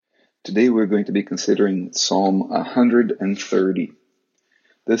Today we're going to be considering Psalm 130.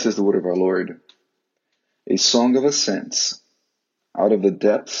 This is the word of our Lord. A song of ascents. Out of the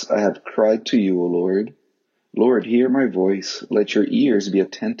depths I have cried to you, O Lord. Lord, hear my voice. Let your ears be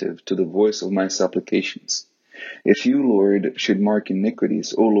attentive to the voice of my supplications. If you, Lord, should mark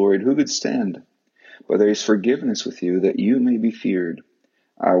iniquities, O Lord, who could stand? But there is forgiveness with you, that you may be feared.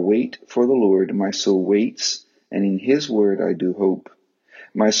 I wait for the Lord, my soul waits, and in his word I do hope.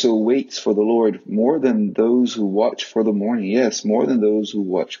 My soul waits for the Lord more than those who watch for the morning. Yes, more than those who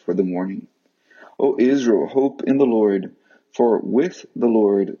watch for the morning. O Israel, hope in the Lord, for with the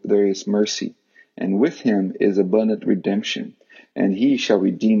Lord there is mercy, and with him is abundant redemption, and he shall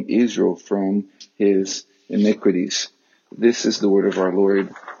redeem Israel from his iniquities. This is the word of our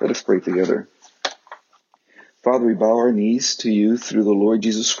Lord. Let us pray together. Father, we bow our knees to you through the Lord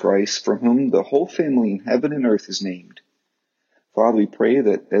Jesus Christ, from whom the whole family in heaven and earth is named. Father, we pray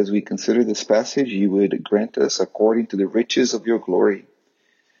that as we consider this passage, you would grant us according to the riches of your glory.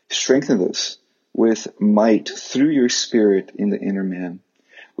 Strengthen us with might through your Spirit in the inner man.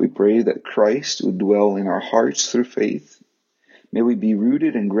 We pray that Christ would dwell in our hearts through faith. May we be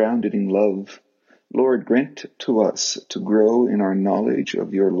rooted and grounded in love. Lord, grant to us to grow in our knowledge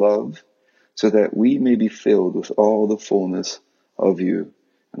of your love, so that we may be filled with all the fullness of you.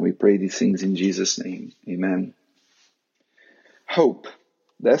 And we pray these things in Jesus' name. Amen. Hope.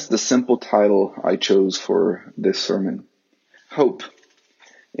 That's the simple title I chose for this sermon. Hope.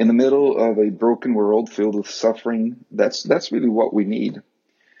 In the middle of a broken world filled with suffering, that's really what we need.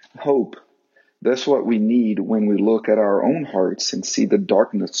 Hope. That's what we need when we look at our own hearts and see the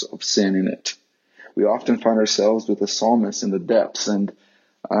darkness of sin in it. We often find ourselves with the psalmist in the depths, and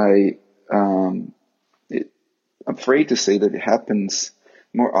I'm afraid to say that it happens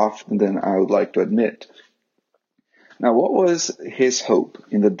more often than I would like to admit. Now, what was his hope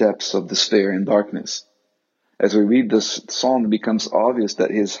in the depths of despair and darkness? As we read this psalm, it becomes obvious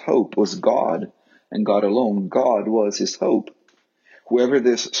that his hope was God and God alone. God was his hope. Whoever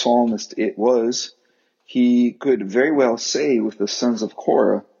this psalmist it was, he could very well say with the sons of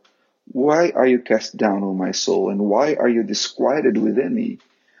Korah, "Why are you cast down, O my soul, and why are you disquieted within me?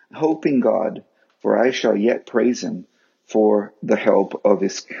 Hope in God, for I shall yet praise him for the help of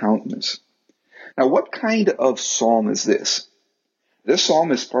his countenance." Now, what kind of psalm is this? This psalm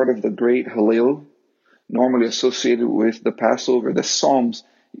is part of the great Hallel, normally associated with the Passover. The Psalms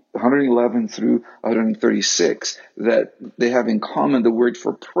 111 through 136, that they have in common the word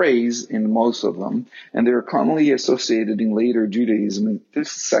for praise in most of them, and they're commonly associated in later Judaism,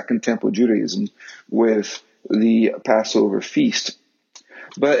 this Second Temple Judaism, with the Passover feast.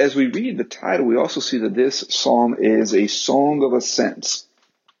 But as we read the title, we also see that this psalm is a song of ascents.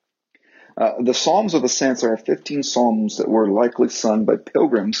 The Psalms of Ascents are 15 psalms that were likely sung by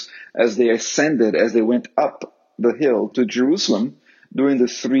pilgrims as they ascended, as they went up the hill to Jerusalem during the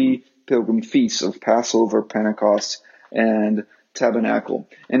 3 pilgrim feasts of Passover, Pentecost, and Tabernacle.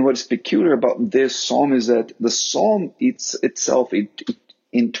 And what is peculiar about this psalm is that the psalm itself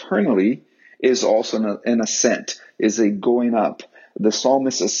internally is also an ascent, is a going up. The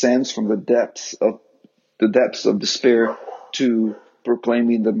psalmist ascends from the depths of despair to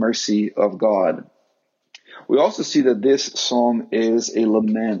proclaiming the mercy of God. We also see that this psalm is a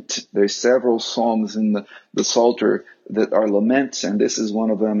lament. There's several psalms in the Psalter that are laments, and this is one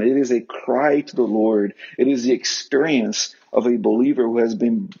of them. It is a cry to the Lord. It is the experience of a believer who has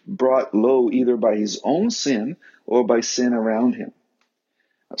been brought low either by his own sin or by sin around him.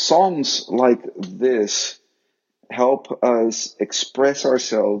 Psalms like this help us express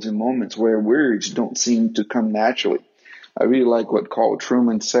ourselves in moments where words don't seem to come naturally. I really like what Carl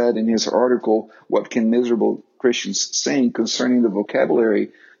Truman said in his article, "What Can Miserable Christians Sing?" concerning the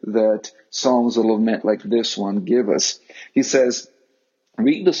vocabulary that Psalms of Lament like this one give us. He says,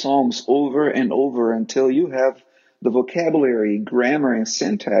 "Read the Psalms over and over until you have the vocabulary, grammar, and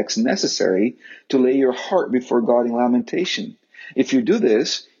syntax necessary to lay your heart before God in lamentation. If you do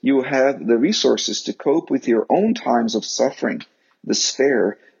this, you will have the resources to cope with your own times of suffering,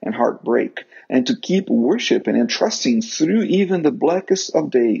 despair, and heartbreak, and to keep worshiping and trusting through even the blackest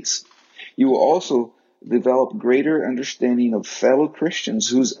of days. You will also develop greater understanding of fellow Christians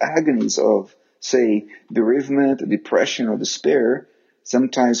whose agonies of, say, bereavement, depression, or despair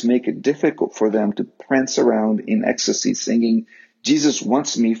sometimes make it difficult for them to prance around in ecstasy singing, 'Jesus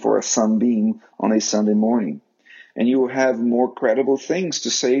wants me' for a sunbeam on a Sunday morning. And you will have more credible things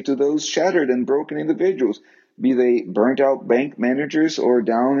to say to those shattered and broken individuals, be they burnt-out bank managers or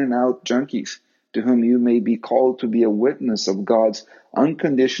down-and-out junkies, to whom you may be called to be a witness of God's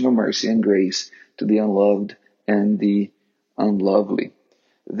unconditional mercy and grace to the unloved and the unlovely."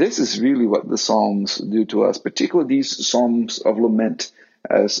 This is really what the Psalms do to us, particularly these Psalms of lament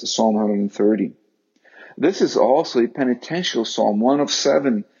as Psalm 130. This is also a penitential psalm, one of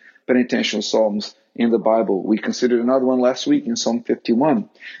 7 penitential psalms in the Bible. We considered another one last week in Psalm 51.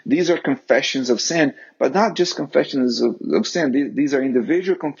 These are confessions of sin, but not just confessions of sin. These are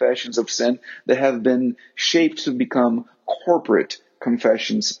individual confessions of sin that have been shaped to become corporate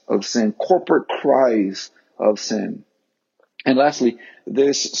confessions of sin, corporate cries of sin. And lastly,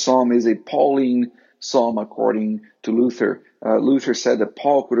 this psalm is a Pauline psalm according to Luther. Luther said that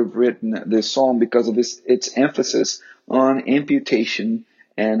Paul could have written this psalm because of its emphasis on imputation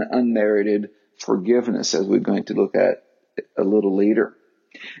and unmerited forgiveness, as we're going to look at a little later.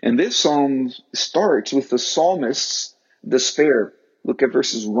 And this psalm starts with the psalmist's despair. Look at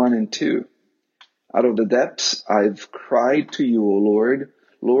verses 1 and 2. Out of the depths I've cried to you, O Lord.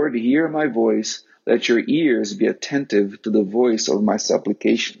 Lord, hear my voice. Let your ears be attentive to the voice of my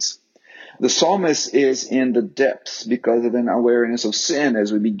supplications. The psalmist is in the depths because of an awareness of sin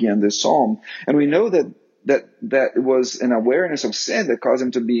as we begin this psalm. And we know that it was an awareness of sin that caused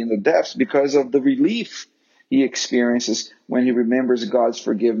him to be in the depths because of the relief he experiences when he remembers God's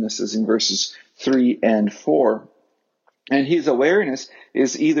forgivenesses in verses 3 and 4. And his awareness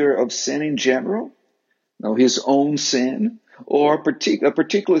is either of sin in general, his own sin, or a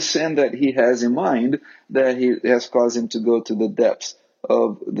particular sin that he has in mind that he has caused him to go to the depths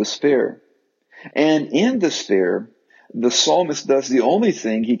of despair. And in despair, the psalmist does the only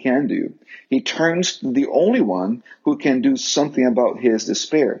thing he can do. He turns to the only one who can do something about his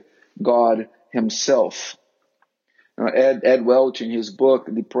despair, God himself. Ed Welch, in his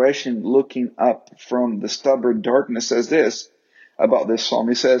book, Depression Looking Up from the Stubborn Darkness, says this about this psalm.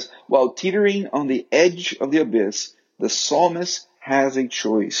 He says, while teetering on the edge of the abyss, the psalmist has a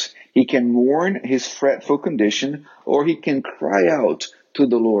choice. He can mourn his fretful condition, or he can cry out to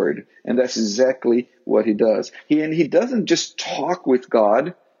the Lord. And that's exactly what he does. He doesn't just talk with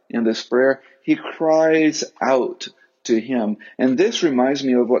God in this prayer. He cries out to him. And this reminds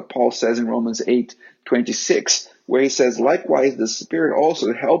me of what Paul says in Romans 8:26, where he says, likewise, the Spirit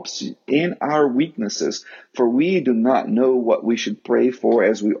also helps in our weaknesses, for we do not know what we should pray for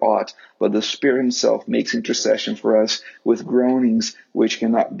as we ought, but the Spirit himself makes intercession for us with groanings which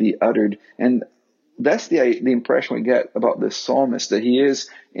cannot be uttered. And that's the impression we get about this psalmist, that he is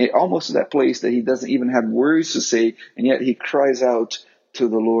almost to that place that he doesn't even have words to say, and yet he cries out to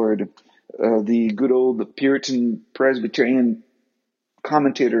the Lord. The good old Puritan Presbyterian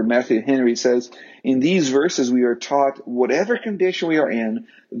commentator Matthew Henry says, in these verses we are taught, whatever condition we are in,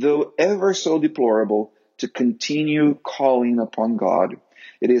 though ever so deplorable, to continue calling upon God.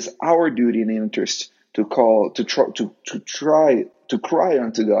 It is our duty and interest to cry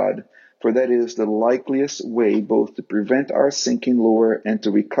unto God, for that is the likeliest way both to prevent our sinking lower and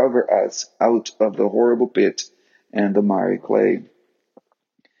to recover us out of the horrible pit and the miry clay.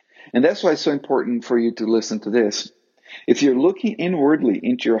 And that's why it's so important for you to listen to this. If you're looking inwardly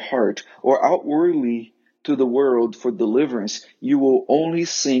into your heart or outwardly to the world for deliverance, you will only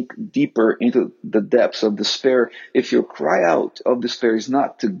sink deeper into the depths of despair. If your cry out of despair is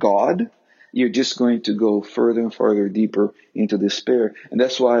not to God, you're just going to go further and further deeper into despair. And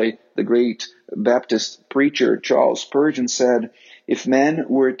that's why the great Baptist preacher Charles Spurgeon said, if man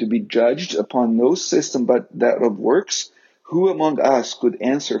were to be judged upon no system but that of works, who among us could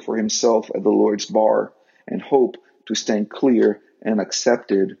answer for himself at the Lord's bar and hope to stand clear and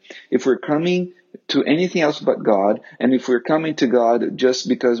accepted? If we're coming to anything else but God, and if we're coming to God just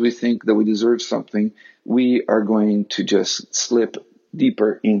because we think that we deserve something, we are going to just slip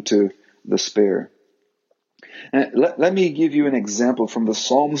deeper into despair. And let me give you an example from the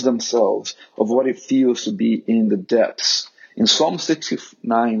Psalms themselves of what it feels to be in the depths. In Psalm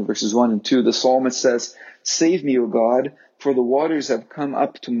 69, verses 1 and 2, the psalmist says, save me, O God, for the waters have come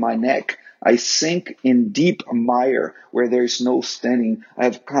up to my neck. I sink in deep mire where there is no standing. I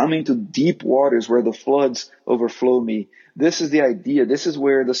have come into deep waters where the floods overflow me. This is the idea. This is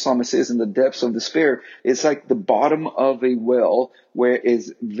where the psalmist is in the depths of despair. It's like the bottom of a well where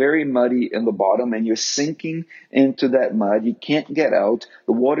it's very muddy in the bottom and you're sinking into that mud. You can't get out.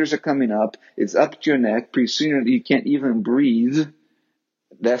 The waters are coming up. It's up to your neck. Pretty soon you can't even breathe.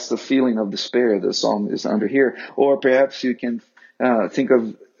 That's the feeling of despair the psalm is under here. Or perhaps you can think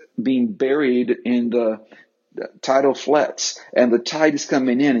of being buried in the tidal flats and the tide is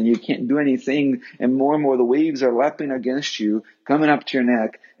coming in and you can't do anything, and more the waves are lapping against you, coming up to your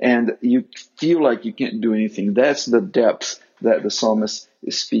neck, and you feel like you can't do anything. That's the depths that the psalmist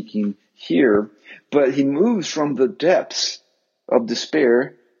is speaking here. But he moves from the depths of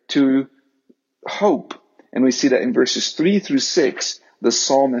despair to hope. And we see that in verses 3 through 6 the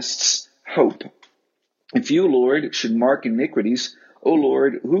psalmist's hope. If you, Lord, should mark iniquities, O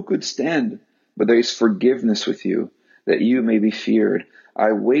Lord, who could stand? But there is forgiveness with you, that you may be feared.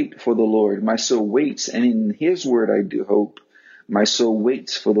 I wait for the Lord. My soul waits, and in his word I do hope. My soul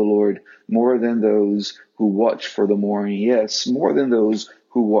waits for the Lord more than those who watch for the morning. Yes, more than those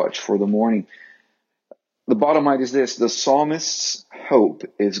who watch for the morning. The bottom line is this: the psalmist's hope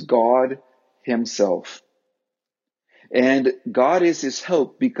is God himself. And God is his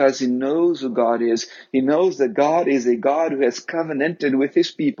hope because he knows who God is. He knows that God is a God who has covenanted with his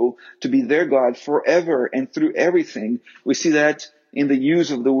people to be their God forever and through everything. We see that in the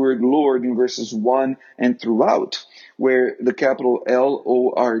use of the word Lord in verses 1 and throughout, where the capital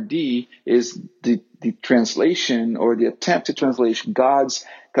L-O-R-D is the translation or the attempted translation, God's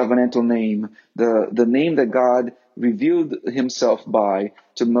covenantal name, the name that God revealed himself by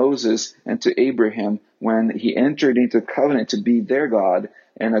to Moses and to Abraham when he entered into covenant to be their God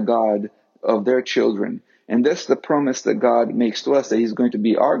and a God of their children. And that's the promise that God makes to us, that he's going to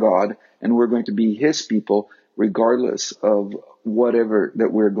be our God and we're going to be his people regardless of whatever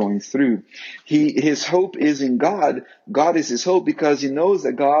that we're going through. His hope is in God. God is his hope because he knows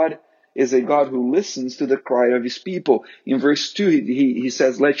that God is a God who listens to the cry of his people. In verse 2, he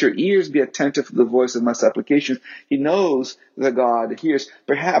says, let your ears be attentive to the voice of my supplications. He knows that God hears.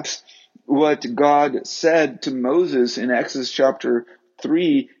 Perhaps what God said to Moses in Exodus chapter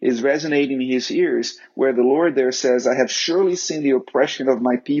 3 is resonating in his ears, where the Lord there says, I have surely seen the oppression of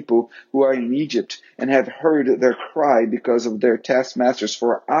my people who are in Egypt, and have heard their cry because of their taskmasters,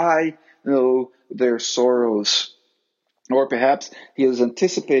 for I know their sorrows. Or perhaps he is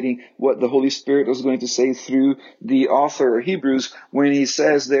anticipating what the Holy Spirit was going to say through the author of Hebrews when he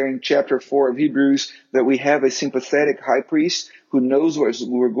says there in chapter 4 of Hebrews that we have a sympathetic high priest who knows what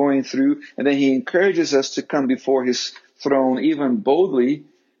we're going through, and then he encourages us to come before his throne even boldly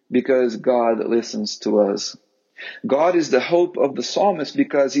because God listens to us. God is the hope of the psalmist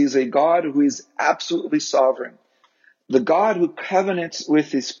because he is a God who is absolutely sovereign. The God who covenants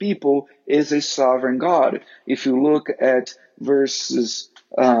with his people is a sovereign God. If you look at verse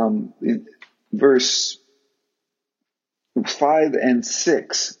 5 and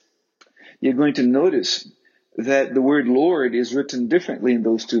 6, you're going to notice that the word Lord is written differently in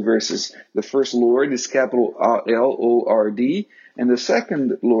those two verses. The first Lord is capital L-O-R-D, and the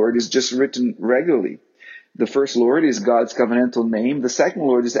second Lord is just written regularly. The first Lord is God's covenantal name. The second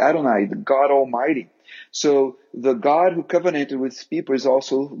Lord is Adonai, the God Almighty. So the God who covenanted with his people is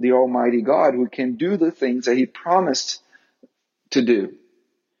also the Almighty God who can do the things that he promised to do.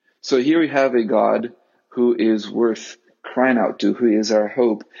 So here we have a God who is worth crying out to, who is our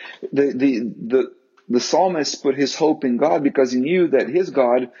hope. The psalmist put his hope in God because he knew that his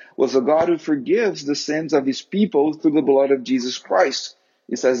God was a God who forgives the sins of his people through the blood of Jesus Christ.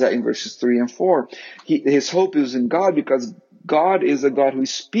 He says that in verses 3 and 4. His hope is in God because God is a God who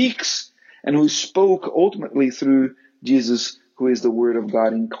speaks and who spoke ultimately through Jesus, who is the Word of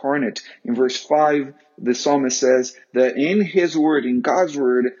God incarnate. In verse 5, the psalmist says that in his word, in God's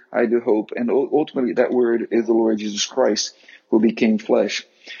word, I do hope. And ultimately that word is the Lord Jesus Christ, who became flesh.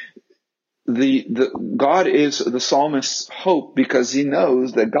 God is the psalmist's hope because he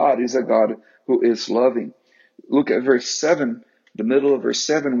knows that God is a God who is loving. Look at verse 7, the middle of verse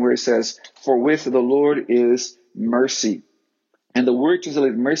 7, where it says, for with the Lord is mercy. And the word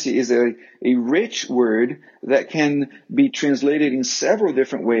translated mercy is a rich word that can be translated in several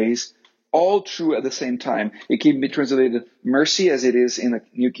different ways, all true at the same time. It can be translated mercy as it is in the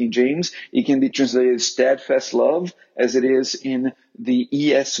New King James. It can be translated steadfast love as it is in the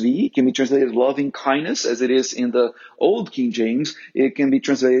ESV. It can be translated loving kindness as it is in the Old King James. It can be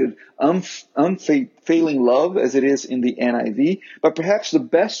translated unfailing love as it is in the NIV. But perhaps the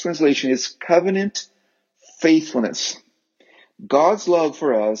best translation is covenant faithfulness. God's love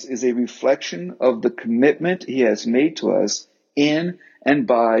for us is a reflection of the commitment he has made to us in and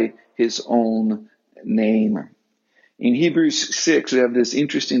by his own name. In Hebrews 6, we have this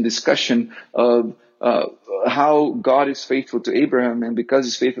interesting discussion of how God is faithful to Abraham, and because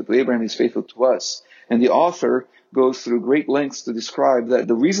he's faithful to Abraham, he's faithful to us. And the author goes through great lengths to describe that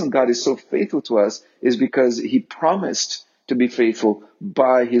the reason God is so faithful to us is because he promised to be faithful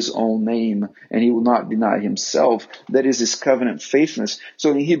by his own name, and he will not deny himself. That is his covenant faithfulness.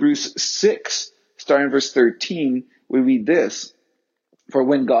 So in Hebrews 6, starting verse 13, we read this. For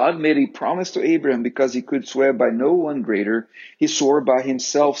when God made a promise to Abraham, because he could swear by no one greater, he swore by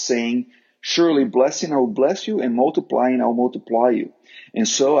himself, saying, surely blessing I will bless you, and multiplying I will multiply you. And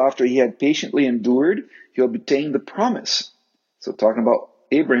so after he had patiently endured, he obtained the promise. So talking about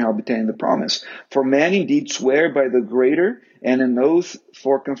Abraham obtained the promise. For man indeed swear by the greater, and an oath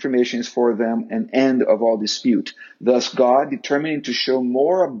for confirmation is for them an end of all dispute. Thus God, determining to show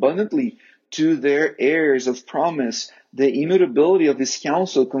more abundantly to their heirs of promise the immutability of his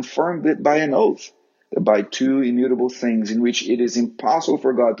counsel, confirmed it by an oath, that by two immutable things in which it is impossible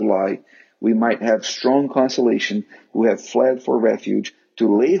for God to lie, we might have strong consolation who have fled for refuge,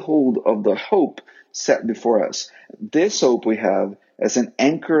 to lay hold of the hope set before us. This hope we have as an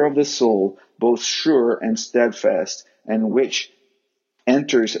anchor of the soul, both sure and steadfast, and which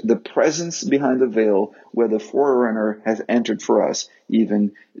enters the presence behind the veil, where the forerunner has entered for us,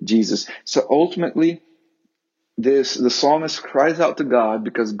 even Jesus. So ultimately, the psalmist cries out to God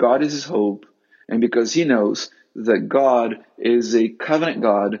because God is his hope, and because he knows that God is a covenant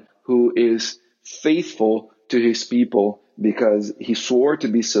God who is faithful to his people, because he swore to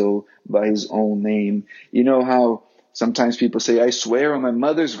be so by his own name. You know how sometimes people say, I swear on my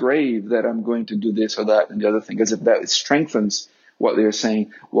mother's grave that I'm going to do this or that and the other thing, as if that strengthens what they're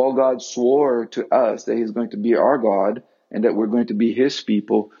saying. Well, God swore to us that he's going to be our God and that we're going to be his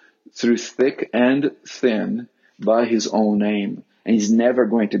people through thick and thin by his own name. And he's never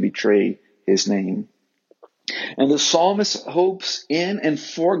going to betray his name. And the psalmist hopes in and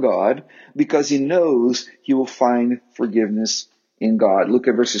for God because he knows he will find forgiveness in God. Look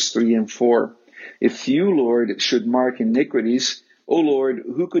at verses 3 and 4. If you, Lord, should mark iniquities, O Lord,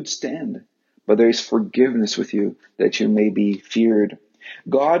 who could stand? But there is forgiveness with you, that you may be feared.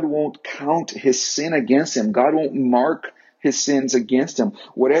 God won't count his sin against him. God won't mark his sins against him.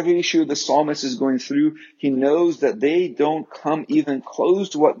 Whatever issue the psalmist is going through, he knows that they don't come even close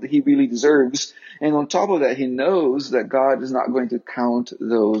to what he really deserves. And on top of that, he knows that God is not going to count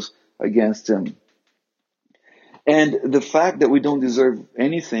those against him. And the fact that we don't deserve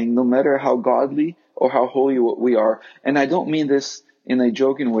anything, no matter how godly or how holy we are, and I don't mean this in a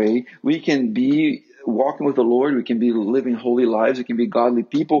joking way, we can be walking with the Lord, we can be living holy lives, we can be godly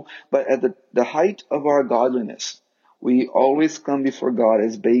people, but at the height of our godliness, we always come before God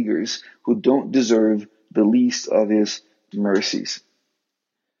as beggars who don't deserve the least of his mercies.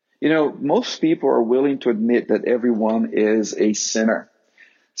 You know, most people are willing to admit that everyone is a sinner.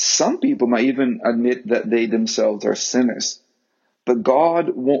 Some people might even admit that they themselves are sinners. But God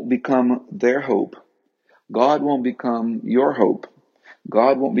won't become their hope. God won't become your hope.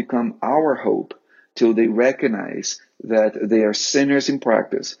 God won't become our hope till they recognize that they are sinners in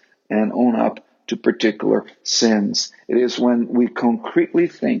practice and own up to particular sins. It is when we concretely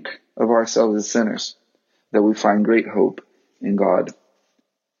think of ourselves as sinners that we find great hope in God.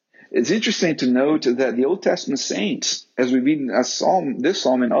 It's interesting to note that the Old Testament saints, as we read in this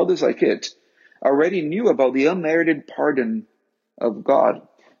psalm and others like it, already knew about the unmerited pardon of God.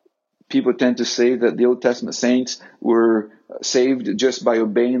 People tend to say that the Old Testament saints were saved just by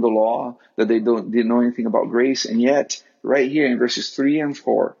obeying the law, that they didn't know anything about grace. And yet, right here in verses 3 and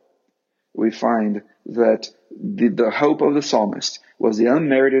 4, we find that the hope of the psalmist was the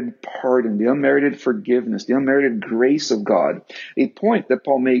unmerited pardon, the unmerited forgiveness, the unmerited grace of God. A point that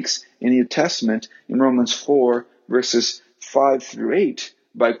Paul makes in the New Testament in Romans 4, verses 5 through 8,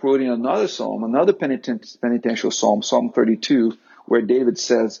 by quoting another psalm, another penitential psalm, Psalm 32, where David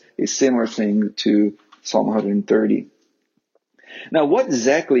says a similar thing to Psalm 130. Now, what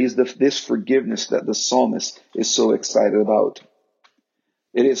exactly is this forgiveness that the psalmist is so excited about?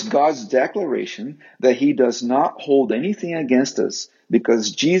 It is God's declaration that he does not hold anything against us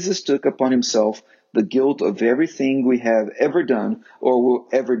because Jesus took upon himself the guilt of everything we have ever done or will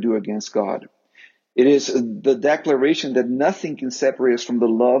ever do against God. It is the declaration that nothing can separate us from the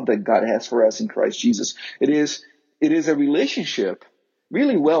love that God has for us in Christ Jesus. It is a relationship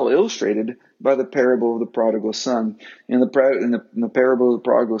really well illustrated by the parable of the prodigal son. In the parable of the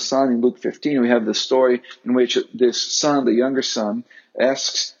prodigal son in Luke 15, we have the story in which this son, the younger son,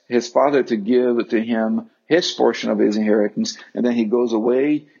 asks his father to give to him his portion of his inheritance, and then he goes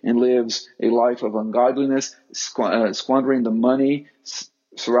away and lives a life of ungodliness, squandering the money,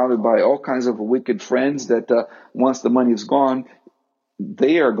 surrounded by all kinds of wicked friends that once the money is gone,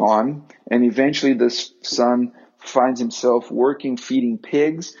 they are gone. And eventually this son finds himself working, feeding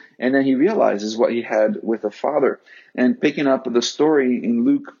pigs, and then he realizes what he had with the father. And picking up the story in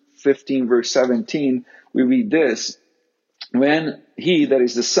Luke 15, verse 17, we read this. When he, that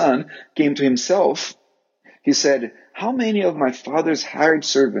is the son, came to himself, he said, how many of my father's hired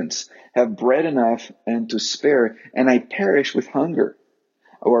servants have bread enough and to spare, and I perish with hunger?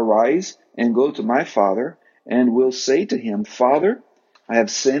 I will arise and go to my father, and will say to him, Father, I have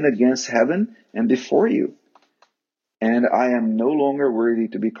sinned against heaven and before you, and I am no longer worthy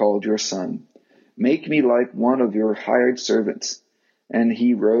to be called your son. Make me like one of your hired servants. And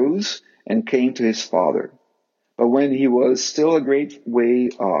he rose and came to his father. But when he was still a great way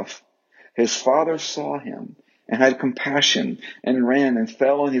off, his father saw him and had compassion and ran and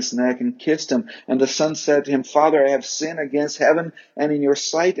fell on his neck and kissed him. And the son said to him, Father, I have sinned against heaven and in your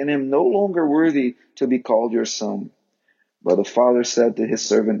sight, and am no longer worthy to be called your son. But the father said to his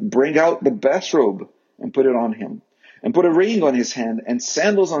servant, Bring out the best robe and put it on him, and put a ring on his hand and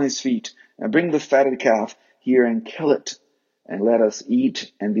sandals on his feet, and bring the fatted calf here and kill it, and let us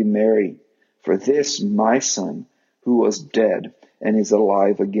eat and be merry. For this my son, who was dead and is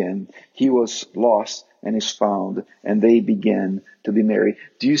alive again. He was lost and is found, and they began to be merry.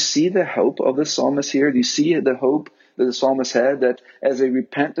 Do you see the hope of the psalmist here? Do you see the hope that the psalmist had, that as a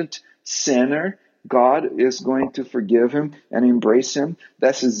repentant sinner, God is going to forgive him and embrace him?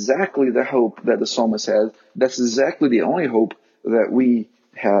 That's exactly the hope that the psalmist has. That's exactly the only hope that we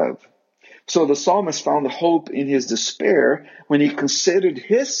have. So the psalmist found hope in his despair when he considered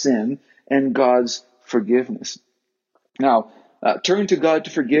his sin and God's forgiveness. Now, turn to God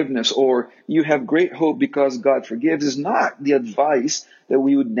to forgiveness, or you have great hope because God forgives, is not the advice that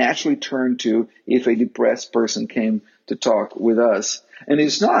we would naturally turn to if a depressed person came to talk with us. And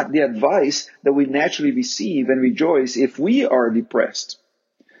it's not the advice that we naturally receive and rejoice if we are depressed.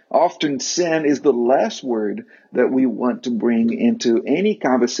 Often sin is the last word that we want to bring into any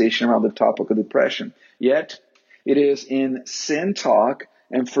conversation around the topic of depression. Yet, it is in sin talk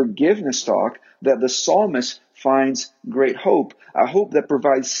and forgiveness talk that the psalmist finds great hope, a hope that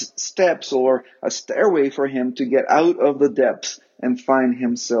provides steps or a stairway for him to get out of the depths and find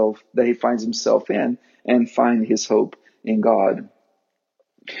himself, that he finds himself in, and find his hope in God.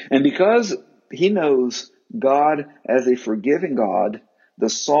 And because he knows God as a forgiving God, the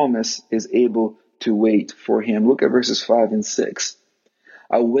psalmist is able to wait for him. Look at verses 5 and 6.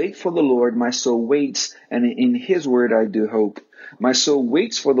 I wait for the Lord, my soul waits, and in his word I do hope. My soul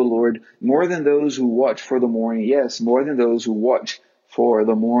waits for the Lord more than those who watch for the morning. Yes, more than those who watch for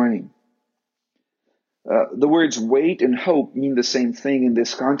the morning. The words wait and hope mean the same thing in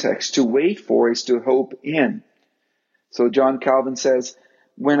this context. To wait for is to hope in. So John Calvin says,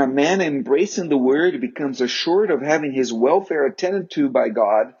 when a man embracing the word becomes assured of having his welfare attended to by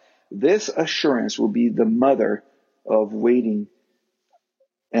God, this assurance will be the mother of waiting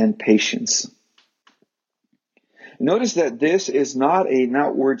and patience. Notice that this is not an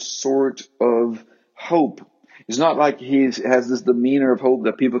outward sort of hope. It's not like he has this demeanor of hope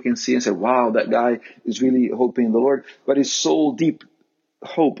that people can see and say, wow, that guy is really hoping in the Lord. But his soul deep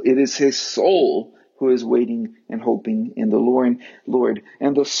hope. It is his soul who is waiting and hoping in the Lord.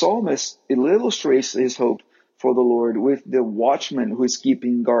 And the psalmist illustrates his hope for the Lord with the watchman who is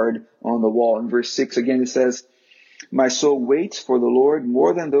keeping guard on the wall. In verse 6 again it says, my soul waits for the Lord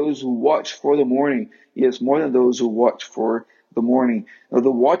more than those who watch for the morning. Yes, more than those who watch for the morning. Now,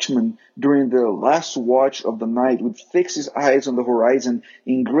 the watchman, during the last watch of the night, would fix his eyes on the horizon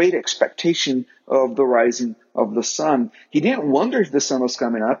in great expectation of the rising of the sun. He didn't wonder if the sun was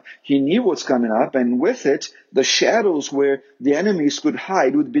coming up. He knew what's coming up, and with it, the shadows where the enemies could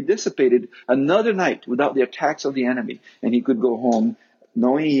hide would be dissipated. Another night without the attacks of the enemy, and he could go home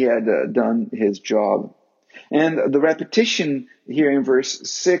knowing he had done his job. And the repetition here in verse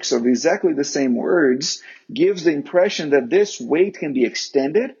 6 of exactly the same words gives the impression that this wait can be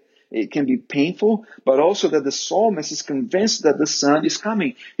extended, it can be painful, but also that the psalmist is convinced that the sun is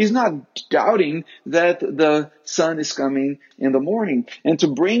coming. He's not doubting that the sun is coming in the morning. And to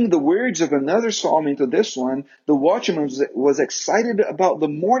bring the words of another psalm into this one, the watchman was excited about the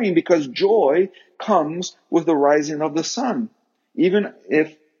morning because joy comes with the rising of the sun. Even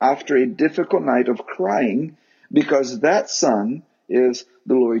if after a difficult night of crying, because that sun is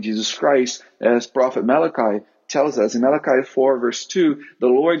the Lord Jesus Christ, as prophet Malachi tells us. In Malachi 4 verse 2, the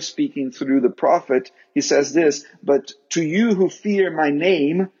Lord speaking through the prophet, he says this, but to you who fear my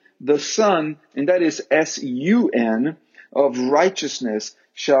name, the sun, and that is S-U-N, of righteousness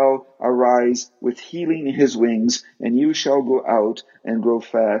shall arise with healing in his wings, and you shall go out and grow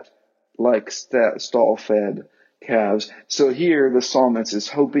fat like stall-fed calves. So here the psalmist is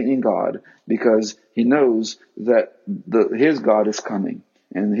hoping in God because he knows that his God is coming,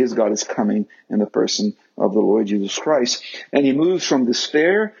 and his God is coming in the person of the Lord Jesus Christ. And he moves from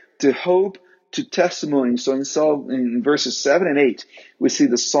despair to hope to testimony. So in verses 7 and 8, we see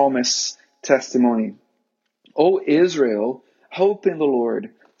the psalmist's testimony. O Israel, hope in the Lord,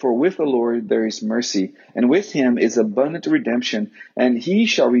 for with the Lord there is mercy, and with him is abundant redemption, and he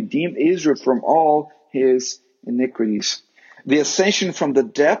shall redeem Israel from all his iniquities. The ascension from the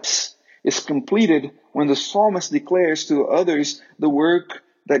depths is completed when the psalmist declares to others the work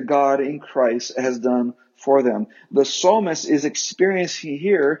that God in Christ has done for them. The psalmist is experiencing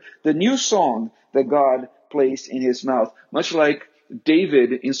here the new song that God placed in his mouth. Much like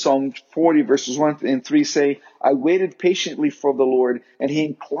David in Psalm 40 verses 1 and 3 say, I waited patiently for the Lord, and he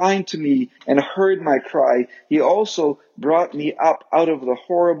inclined to me and heard my cry. He also brought me up out of the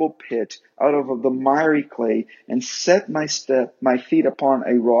horrible pit, out of the miry clay, and set my feet upon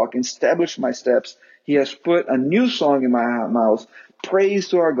a rock, and established my steps. He has put a new song in my mouth, praise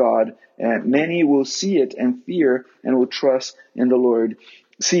to our God, and many will see it and fear and will trust in the Lord.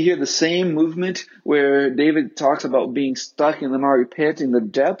 See here the same movement where David talks about being stuck in the miry pit in the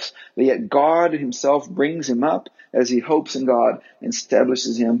depths, but yet God himself brings him up as he hopes in God and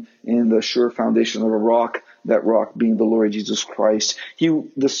establishes him in the sure foundation of a rock, that rock being the Lord Jesus Christ.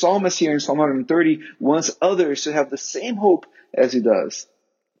 The psalmist here in Psalm 130 wants others to have the same hope as he does.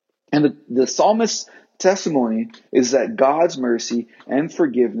 And the psalmist's testimony is that God's mercy and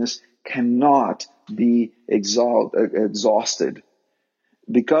forgiveness cannot be exhausted.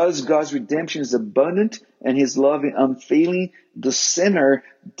 Because God's redemption is abundant and his love is unfailing, the sinner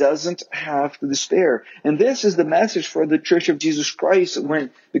doesn't have to despair. And this is the message for the Church of Jesus Christ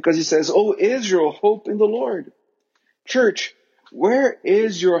because he says, "O Israel, hope in the Lord." Church, where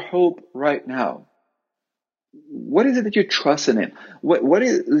is your hope right now? What is it that you're trusting in? What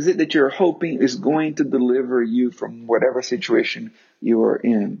is it that you're hoping is going to deliver you from whatever situation you are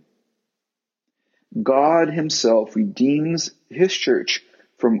in? God himself redeems his church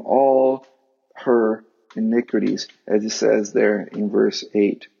from all her iniquities, as it says there in verse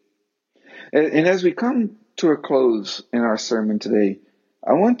 8. And as we come to a close in our sermon today,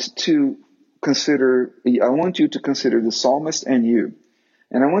 I want you to consider the psalmist and you.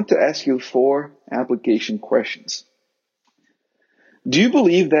 And I want to ask you 4 application questions. Do you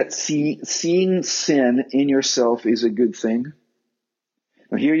believe that seeing sin in yourself is a good thing?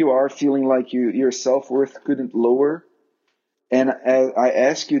 Now here you are feeling like your self-worth couldn't lower. And I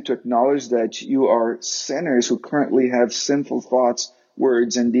ask you to acknowledge that you are sinners who currently have sinful thoughts,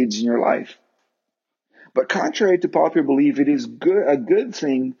 words, and deeds in your life. But contrary to popular belief, it is a good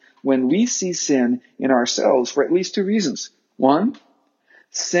thing when we see sin in ourselves for at least 2 reasons. 1,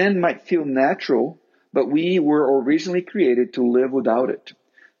 sin might feel natural, but we were originally created to live without it.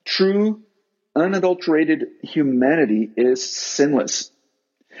 True, unadulterated humanity is sinless.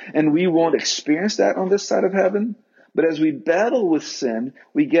 And we won't experience that on this side of heaven. But as we battle with sin,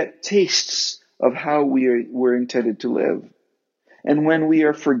 we get tastes of how we're intended to live. And when we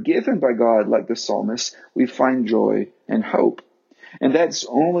are forgiven by God, like the psalmist, we find joy and hope. And that's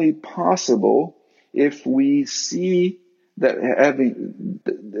only possible if we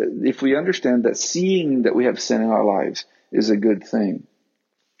understand that seeing that we have sin in our lives is a good thing.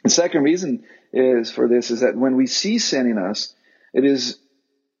 The second reason is that when we see sin in us, it is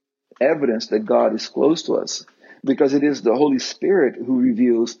evidence that God is close to us, because it is the Holy Spirit who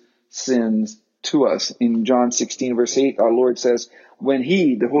reveals sins to us. In John 16 verse 8, our Lord says, when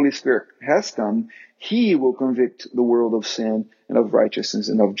He, the Holy Spirit, has come, He will convict the world of sin and of righteousness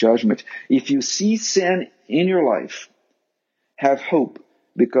and of judgment. If you see sin in your life, have hope,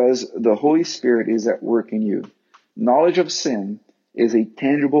 because the Holy Spirit is at work in you. Knowledge of sin is a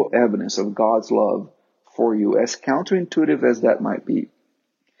tangible evidence of God's love for you, as counterintuitive as that might be.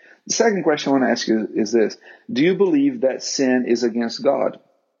 The second question I want to ask you is this: do you believe that sin is against God?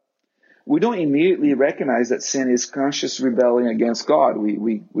 We don't immediately recognize that sin is conscious rebelling against God.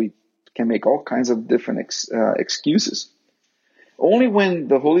 We can make all kinds of different excuses. Only when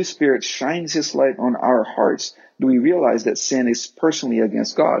the Holy Spirit shines His light on our hearts do we realize that sin is personally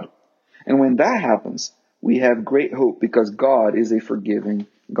against God. And when that happens, we have great hope, because God is a forgiving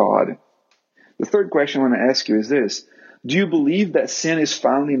God. The third question I want to ask you is this: do you believe that sin is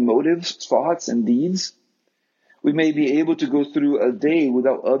found in motives, thoughts, and deeds? We may be able to go through a day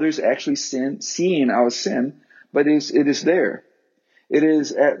without others actually seeing our sin, but it is there. It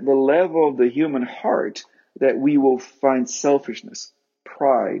is at the level of the human heart that we will find selfishness,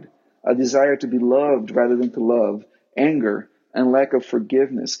 pride, a desire to be loved rather than to love, anger, and lack of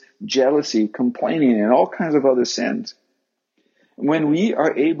forgiveness, jealousy, complaining, and all kinds of other sins. When we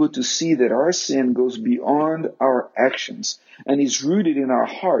are able to see that our sin goes beyond our actions and is rooted in our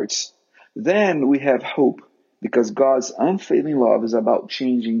hearts, then we have hope, because God's unfailing love is about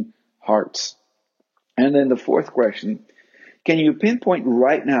changing hearts. And then the fourth question: can you pinpoint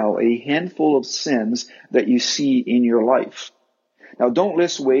right now a handful of sins that you see in your life? Now, don't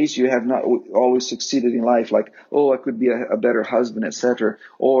list ways you have not always succeeded in life, like, I could be a better husband, etc.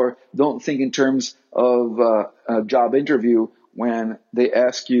 Or don't think in terms of a job interview when they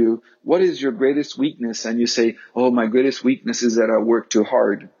ask you, what is your greatest weakness? And you say, my greatest weakness is that I work too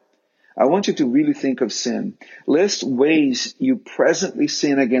hard. I want you to really think of sin. List ways you presently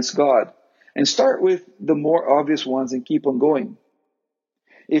sin against God, and start with the more obvious ones and keep on going.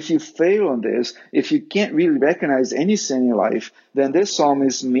 If you fail on this, if you can't really recognize any sin in your life, then this psalm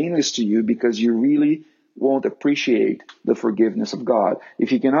is meaningless to you because you really won't appreciate the forgiveness of God.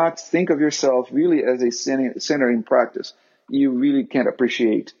 If you cannot think of yourself really as a sinner in practice, you really can't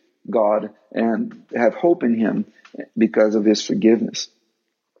appreciate God and have hope in Him because of His forgiveness.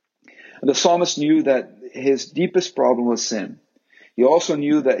 The psalmist knew that his deepest problem was sin. He also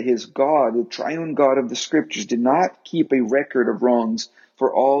knew that his God, the triune God of the scriptures, did not keep a record of wrongs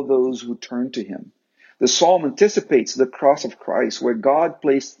for all those who turned to him. The psalm anticipates the cross of Christ, where God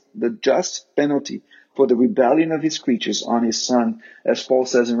placed the just penalty for the rebellion of his creatures on his Son, as Paul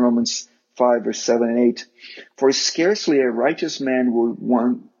says in Romans 5, verse 7 and 8. For scarcely a righteous man will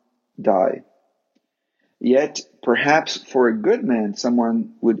one die. Yet, perhaps for a good man,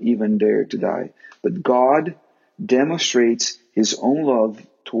 someone would even dare to die. But God demonstrates His own love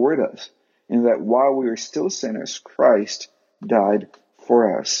toward us, in that while we are still sinners, Christ died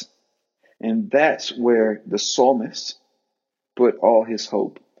for us. And that's where the psalmist put all his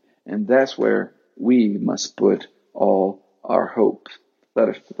hope. And that's where we must put all our hope. Let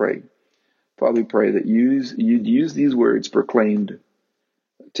us pray. Father, we pray that you'd use these words proclaimed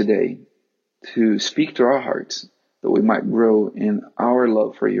today to speak to our hearts, that we might grow in our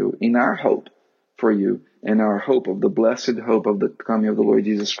love for you, in our hope for you, and our hope of the blessed hope of the coming of the Lord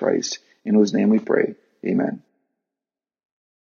Jesus Christ, in whose name we pray. Amen.